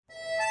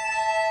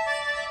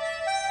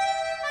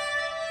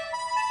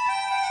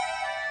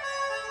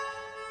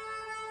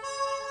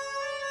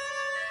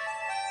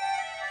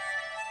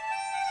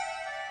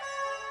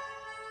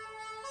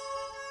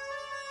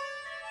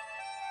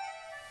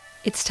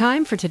It's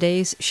time for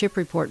today's Ship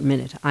Report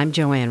Minute. I'm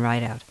Joanne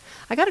Rideout.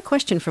 I got a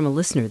question from a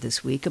listener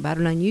this week about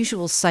an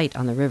unusual sight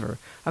on the river,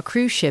 a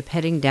cruise ship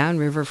heading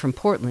downriver from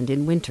Portland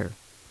in winter.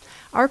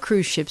 Our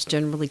cruise ships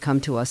generally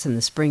come to us in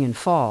the spring and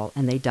fall,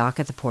 and they dock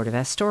at the port of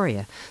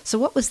Astoria. So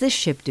what was this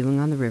ship doing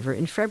on the river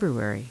in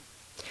February?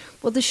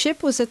 Well, the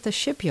ship was at the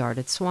shipyard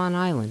at Swan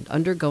Island,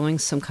 undergoing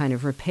some kind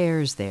of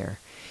repairs there.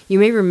 You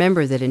may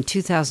remember that in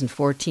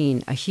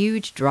 2014, a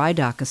huge dry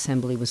dock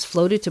assembly was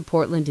floated to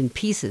Portland in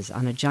pieces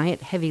on a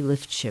giant heavy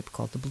lift ship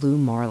called the Blue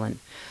Marlin.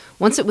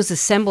 Once it was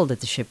assembled at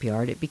the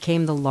shipyard, it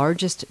became the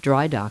largest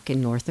dry dock in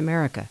North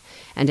America,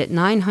 and at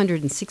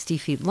 960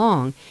 feet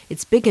long,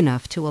 it's big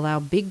enough to allow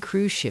big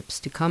cruise ships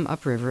to come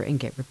upriver and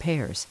get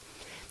repairs.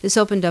 This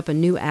opened up a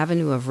new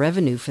avenue of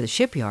revenue for the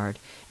shipyard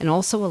and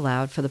also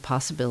allowed for the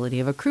possibility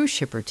of a cruise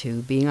ship or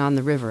two being on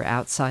the river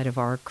outside of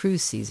our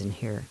cruise season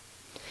here.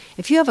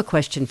 If you have a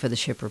question for the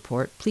Ship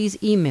Report,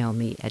 please email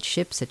me at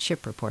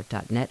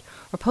ships@shipreport.net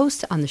or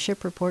post on the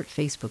Ship Report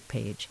Facebook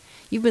page.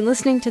 You've been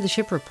listening to the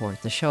Ship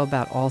Report, the show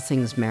about all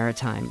things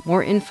maritime.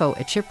 More info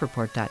at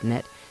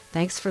shipreport.net.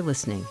 Thanks for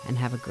listening and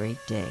have a great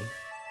day.